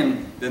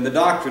contend than the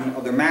doctrine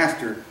of their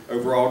master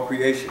over all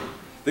creation,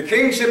 the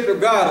kingship of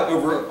God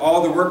over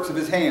all the works of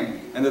his hand,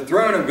 and the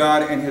throne of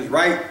God and his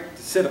right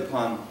to sit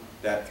upon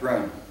that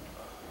throne.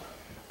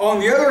 On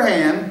the other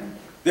hand,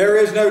 there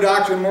is no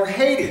doctrine more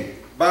hated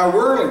by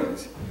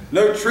worldlings,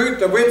 no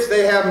truth of which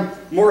they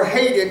have more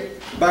hated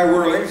by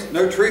worldlings,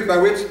 no truth by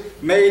which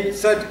made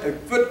such a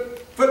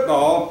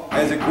football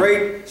as a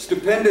great,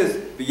 stupendous,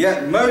 but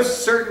yet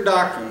most certain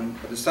doctrine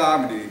of the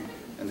sovereignty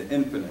and the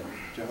infinite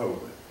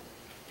Jehovah.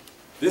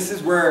 This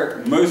is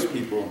where most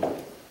people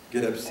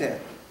get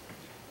upset.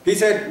 He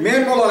said,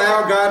 men will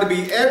allow God to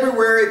be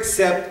everywhere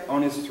except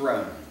on his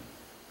throne.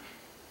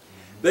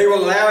 They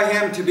will allow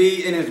him to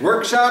be in his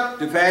workshop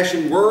to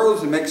fashion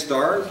worlds and make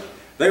stars.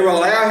 They will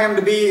allow him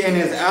to be in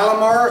his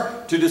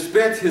almar to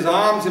dispense his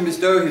alms and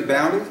bestow his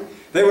bounties.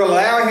 They will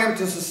allow him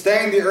to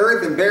sustain the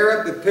earth and bear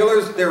up the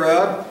pillars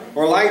thereof,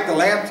 or light the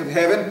lamps of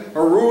heaven,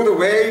 or rule the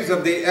waves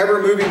of the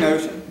ever-moving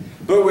ocean.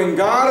 But when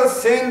God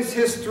ascends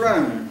his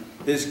throne,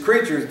 his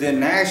creatures then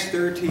gnash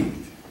their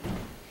teeth.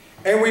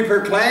 And we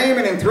proclaim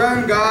and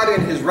enthrone God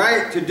in his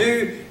right to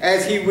do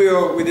as he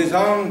will with his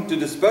own, to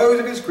dispose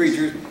of his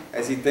creatures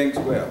as he thinks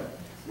well,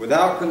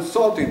 without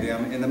consulting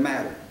them in the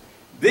matter.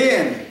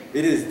 Then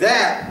It is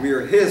that we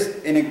are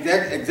his and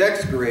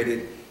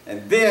execrated,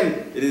 and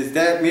then it is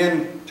that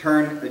men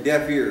turn a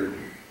deaf ear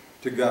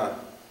to God,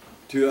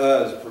 to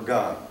us for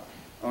God.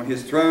 On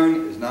his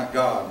throne is not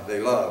God they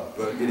love,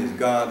 but it is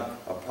God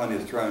upon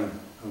his throne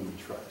whom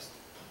we trust.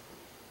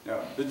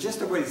 Now, the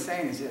gist of what he's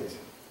saying is this,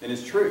 and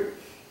it's true.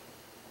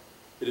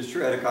 It is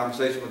true. I had a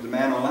conversation with a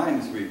man online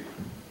this week,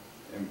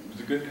 and it was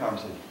a good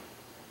conversation.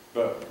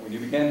 But when you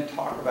begin to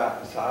talk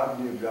about the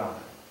sovereignty of God,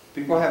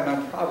 people have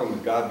no problem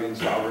with God being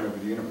sovereign over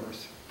the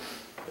universe.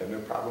 They have no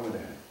problem with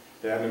that.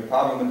 They have no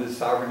problem with his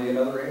sovereignty in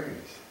other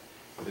areas.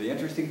 But the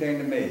interesting thing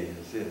to me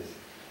is this,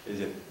 is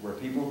that where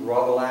people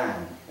draw the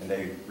line and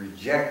they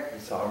reject the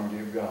sovereignty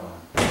of God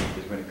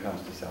is when it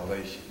comes to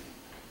salvation.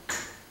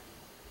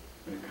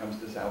 When it comes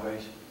to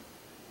salvation.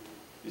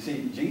 You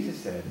see, Jesus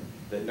said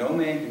that no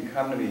man can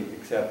come to me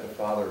except the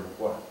Father,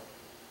 what?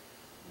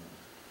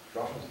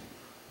 Draws him.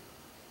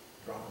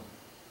 Draws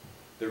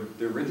him.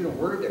 The original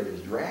word there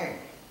is drag.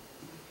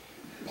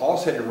 Paul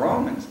said in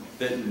Romans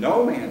that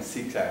no man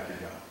seeks after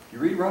God. You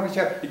read Romans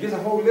chapter, he gives a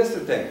whole list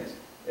of things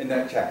in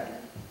that chapter.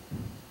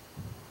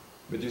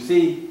 But you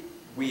see,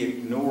 we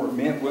ignore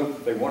men, well,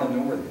 they want to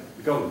ignore that.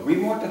 Because we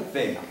want to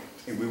think,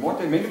 and we want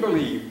men to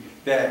believe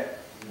that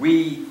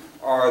we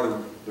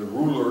are the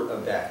ruler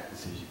of that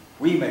decision.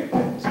 We make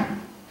that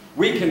decision.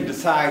 We can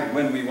decide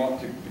when we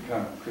want to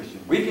become Christian.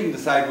 We can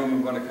decide when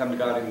we want to come to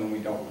God and when we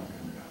don't want to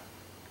come to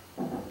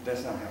God. But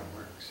that's not how it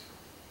works.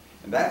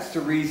 And that's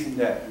the reason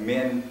that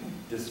men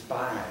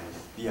despise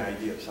the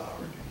idea of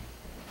sovereignty.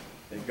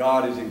 That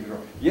God is in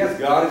control. Yes,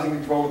 God is in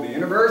control of the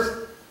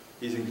universe.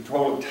 He's in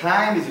control of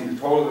time. He's in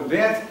control of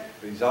events.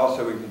 But he's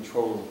also in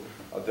control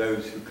of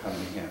those who come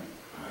to him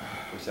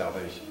for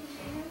salvation.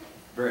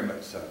 Very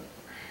much so.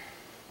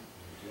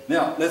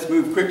 Now, let's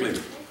move quickly.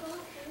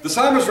 The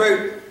psalmist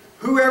wrote,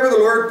 whoever the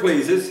Lord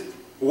pleases,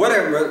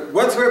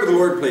 whatsoever the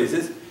Lord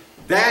pleases,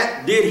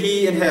 that did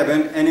he in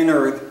heaven and in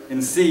earth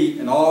and sea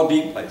and all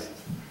deep places.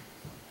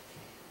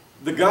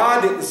 The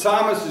God that the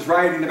psalmist is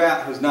writing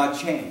about has not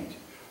changed.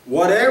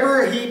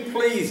 Whatever he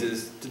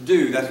pleases to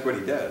do, that's what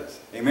he does.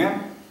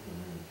 Amen?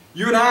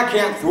 You and I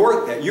can't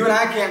thwart that. You and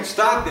I can't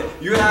stop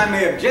that. You and I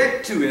may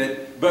object to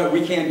it, but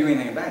we can't do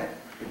anything about it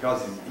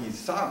because he's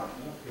sovereign.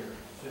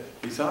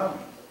 He's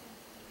sovereign.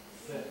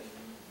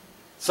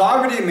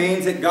 Sovereignty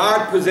means that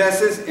God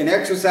possesses and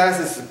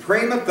exercises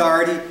supreme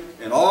authority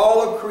in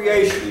all of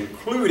creation,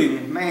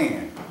 including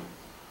man.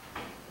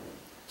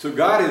 So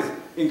God is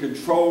in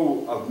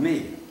control of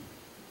me,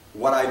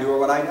 what I do or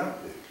what I don't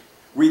do.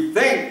 We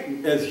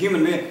think, as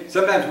human beings,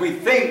 sometimes we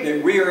think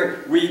that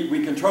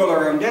we control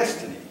our own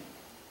destiny.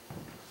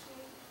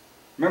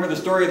 Remember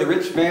the story of the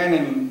rich man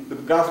in the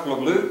Gospel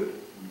of Luke?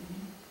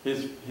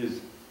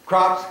 His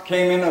crops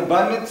came in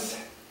abundance.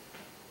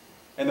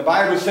 And the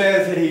Bible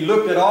says that he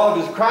looked at all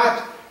of his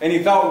crops and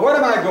he thought, what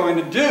am I going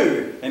to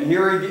do? And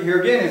here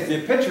again is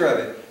the picture of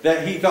it,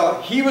 that he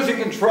thought he was in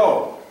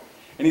control.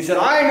 And he said,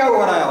 I know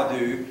what I'll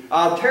do.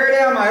 I'll tear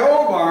down my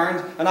old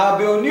barns and I'll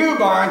build new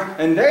barns,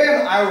 and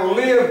then I will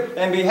live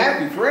and be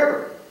happy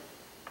forever.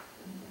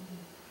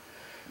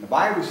 And the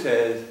Bible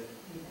says,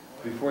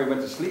 before he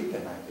went to sleep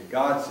that night, that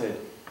God said,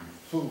 you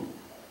fool.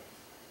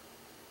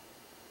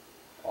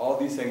 All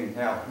these things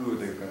now, who are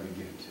they going to be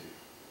given to?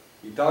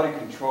 He thought he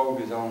controlled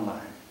his own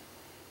life.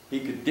 He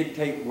could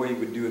dictate what he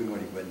would do and what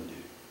he wouldn't do.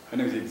 And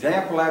there's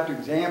example after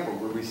example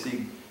where we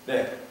see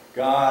that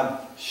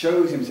God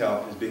shows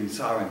himself as being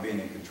sovereign, being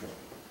in control.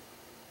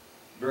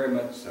 Very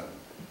much so.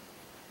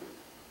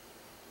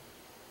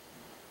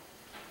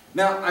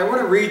 Now, I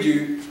want to read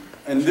you,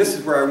 and this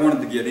is where I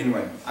wanted to get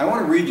anyway. I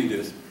want to read you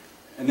this,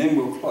 and then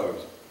we'll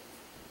close.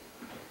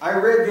 I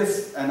read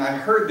this, and I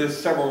heard this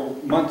several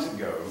months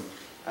ago,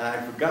 and I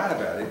forgot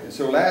about it. And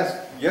so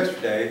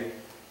yesterday,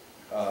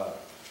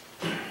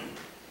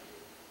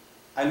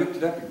 I looked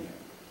it up again.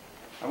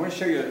 I want to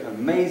show you an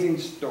amazing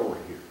story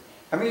here.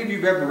 How many of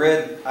you have ever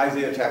read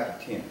Isaiah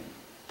chapter 10?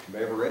 Have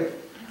you ever read it?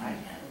 I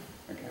have.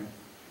 Okay.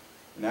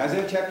 In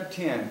Isaiah chapter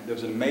 10,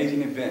 there's an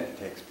amazing event that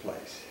takes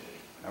place.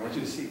 I want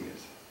you to see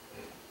this.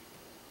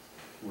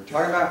 We're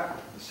talking about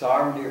the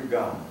sovereignty of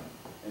God.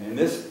 And in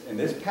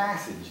this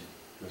passage,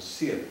 you'll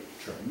see a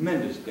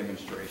tremendous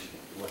demonstration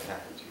of what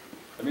happens here.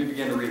 Let me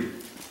begin to read it.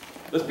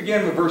 Let's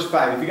begin with verse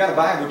 5. If you got a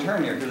Bible,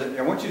 turn there, because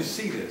I want you to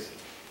see this.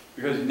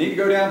 Because you need to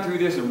go down through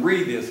this and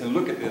read this and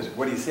look at this,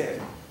 what he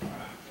said.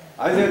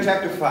 Isaiah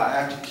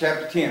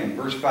chapter 10,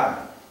 verse 5.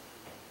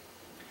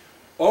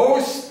 O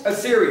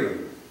Assyria,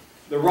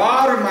 the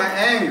rod of my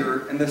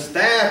anger and the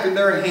staff in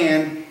their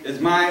hand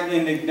is my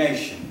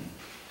indignation.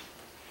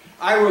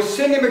 I will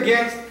send him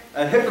against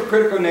a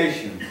hypocritical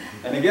nation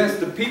and against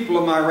the people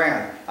of my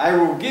wrath. I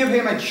will give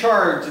him a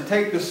charge to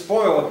take the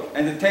spoil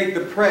and to take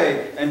the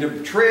prey and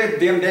to tread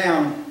them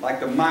down like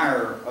the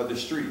mire of the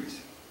streets.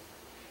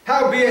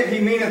 Howbeit he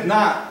meaneth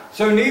not,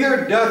 so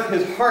neither doth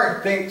his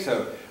heart think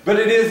so. But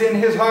it is in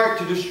his heart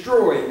to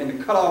destroy and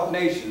to cut off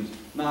nations,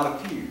 not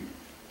a few.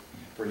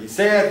 For he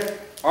said,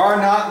 are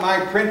not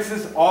my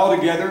princes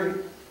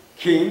altogether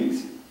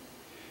kings?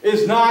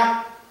 Is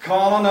not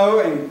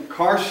Colano and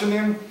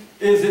Carshim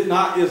Is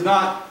not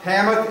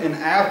Hamath and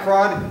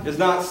Aphrod, is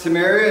not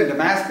Samaria and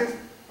Damascus?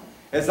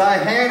 As thy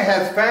hand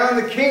hath found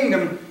the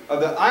kingdom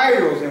of the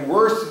idols and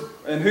worse,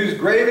 and whose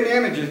graven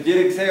images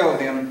did excel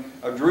them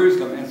of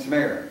Jerusalem and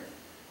Samaria.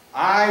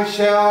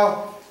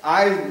 Shall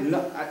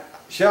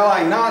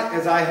I not,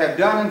 as I have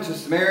done unto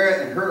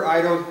Samaria and her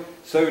idols,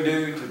 so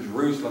do to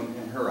Jerusalem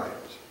and her idols?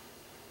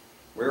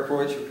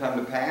 Wherefore it shall come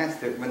to pass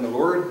that when the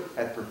Lord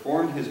hath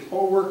performed his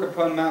whole work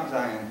upon Mount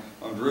Zion,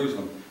 on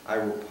Jerusalem, I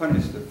will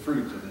punish the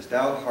fruits of the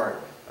stout heart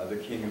of the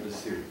king of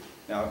Assyria.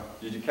 Now,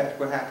 did you catch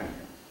what happened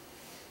here?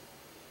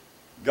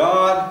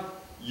 God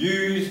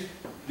used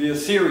the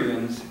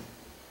Assyrians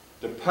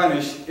to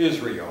punish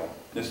Israel.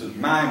 This is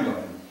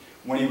mind-blowing.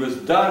 When he was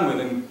done with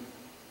them,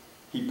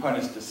 he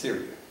punished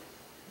Assyria.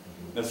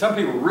 Now, some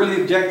people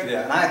really object to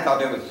that, and I thought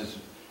that was just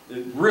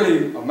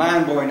really a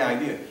mind-blowing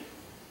idea.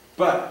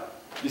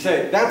 But you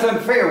say, that's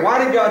unfair.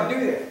 Why did God do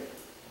that?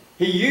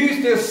 He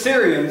used the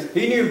Assyrians.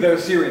 He knew the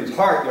Assyrians'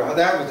 heart.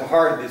 That was the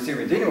heart of the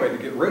Assyrians anyway, to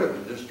get rid of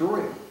them,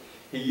 destroy them.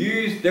 He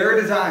used their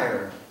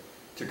desire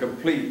to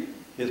complete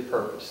his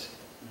purpose,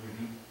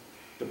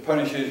 to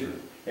punish Israel.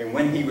 And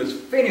when he was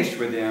finished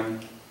with them,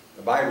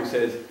 the Bible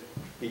says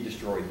he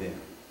destroyed them.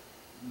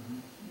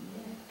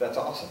 That's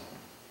awesome.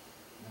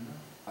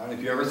 I don't know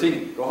if you've ever seen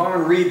it. Go home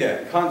and read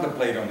that.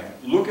 Contemplate on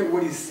that. Look at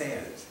what he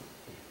says.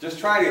 Just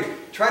try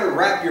to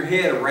wrap your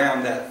head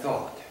around that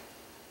thought.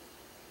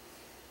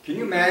 Can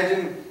you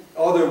imagine,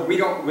 although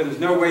there's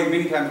no way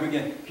many times we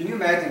can you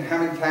imagine how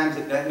many times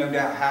that no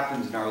doubt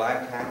happens in our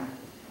lifetime?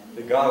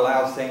 That God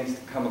allows things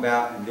to come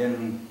about and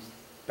then,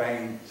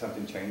 bang,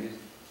 something changes?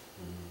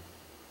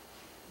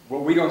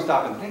 Well, we don't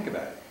stop and think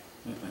about it.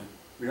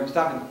 We don't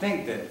stop and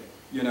think that,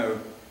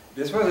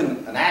 this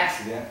wasn't an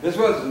accident. This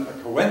wasn't a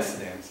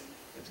coincidence.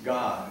 It's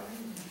God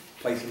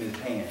placing his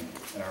hand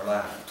in our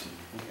lives,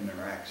 in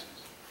our actions.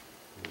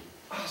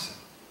 Awesome.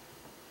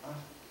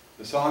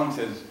 The song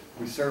says,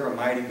 we serve a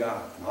mighty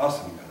God, an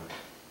awesome God.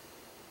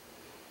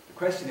 The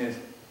question is,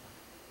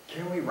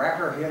 can we wrap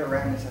our head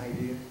around this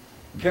idea?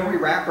 Can we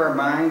wrap our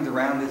minds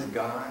around this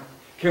God?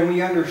 Can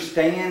we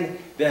understand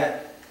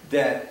that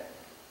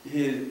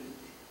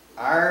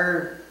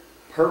our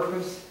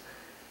purpose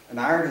and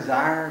our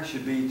desire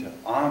should be to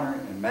honor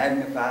and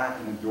magnify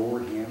and adore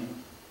him?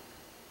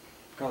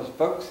 Because,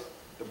 folks,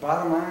 the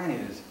bottom line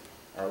is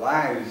our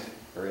lives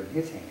are in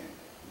his hand.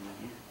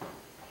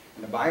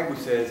 And the Bible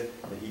says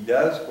that he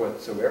does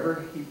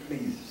whatsoever he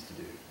pleases to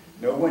do.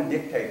 No one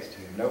dictates to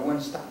him. No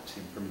one stops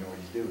him from what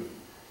he's doing.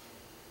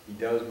 He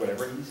does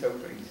whatever he so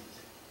pleases.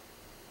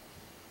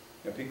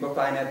 Now, some people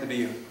find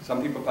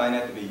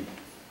that to be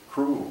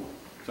cruel.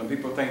 Some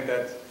people think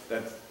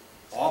that's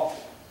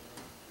awful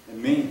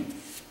and mean.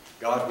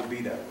 God would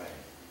be that way.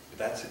 But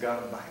that's the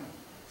God of the Bible.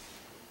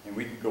 And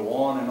we could go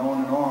on and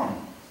on and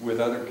on with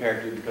other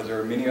characters, because there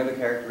are many other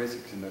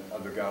characteristics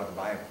of the God of the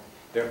Bible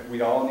that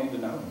we all need to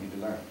know, need to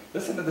learn.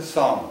 Listen to the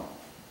song.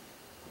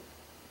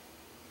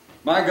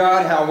 My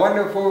God, how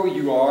wonderful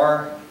you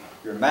are,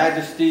 your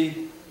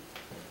majesty,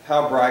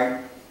 how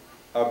bright,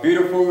 how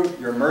beautiful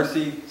your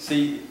mercy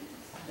seat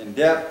in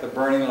depth of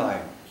burning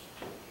light.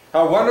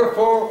 How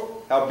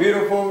wonderful, how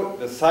beautiful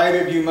the sight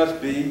of you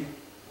must be,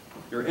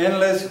 your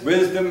endless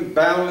wisdom,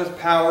 boundless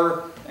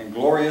power, and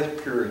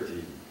glorious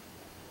purity.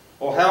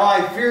 Oh, how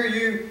I fear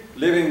you,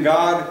 living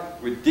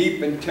God, with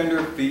deep and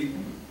tender feet,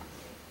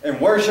 and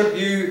worship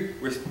you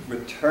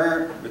with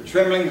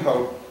trembling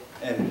hope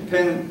and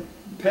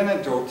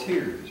penitent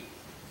tears.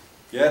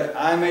 Yet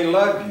I may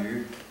love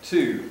you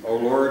too, O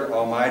Lord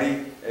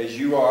Almighty, as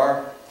you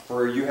are,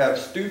 for you have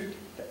stooped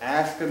to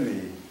ask of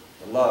me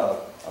the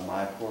love of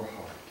my poor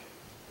heart.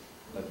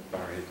 Let's bow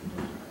our heads and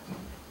close our eyes.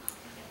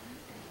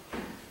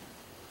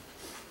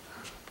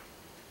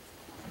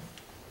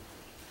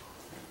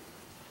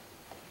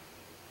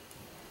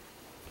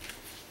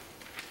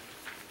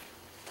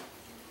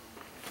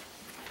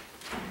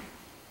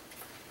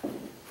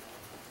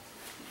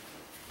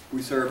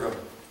 We serve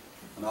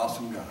an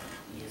awesome God.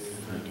 Yes,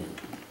 we do.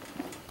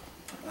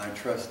 And I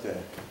trust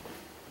that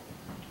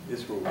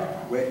this will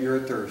whet your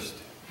thirst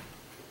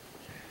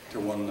to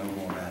want to know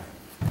more about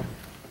Him,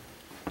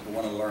 to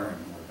want to learn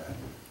more about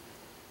Him.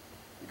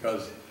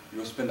 Because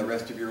you'll spend the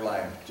rest of your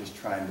life just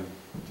trying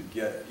to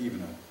get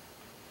even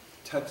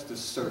touch the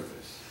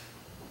surface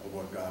of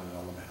what God is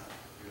all about.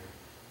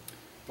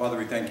 Father,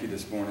 we thank you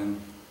this morning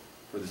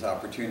for this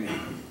opportunity.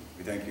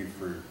 We thank you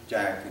for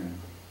Jack and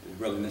his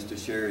willingness to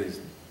share his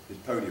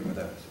podium with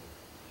us.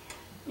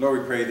 Lord,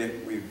 we pray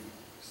that we've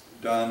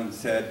done and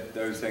said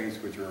those things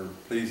which are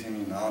pleasing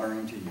and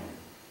honoring to you.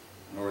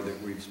 Lord,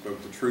 that we've spoke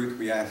the truth.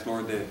 We ask,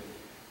 Lord,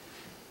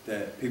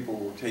 that people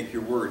will take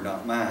your word,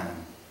 not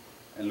mine,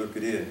 and look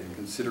at it and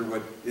consider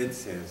what it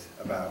says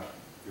about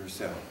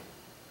yourself.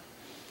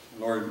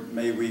 Lord,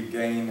 may we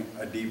gain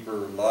a deeper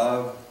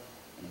love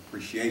and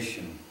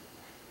appreciation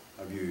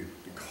of you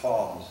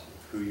because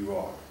of who you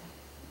are,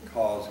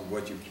 because of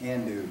what you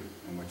can do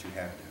and what you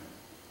have done.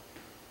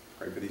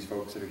 Pray for these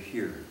folks that are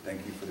here.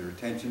 Thank you for their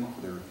attention,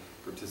 for their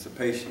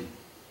participation.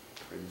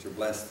 Pray that you'll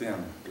bless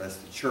them, bless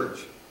the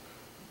church,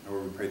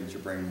 Lord, we pray that you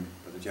bring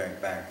Brother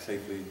Jack back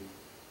safely.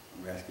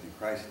 We ask it in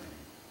Christ's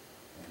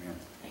name.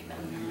 Amen.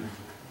 Amen.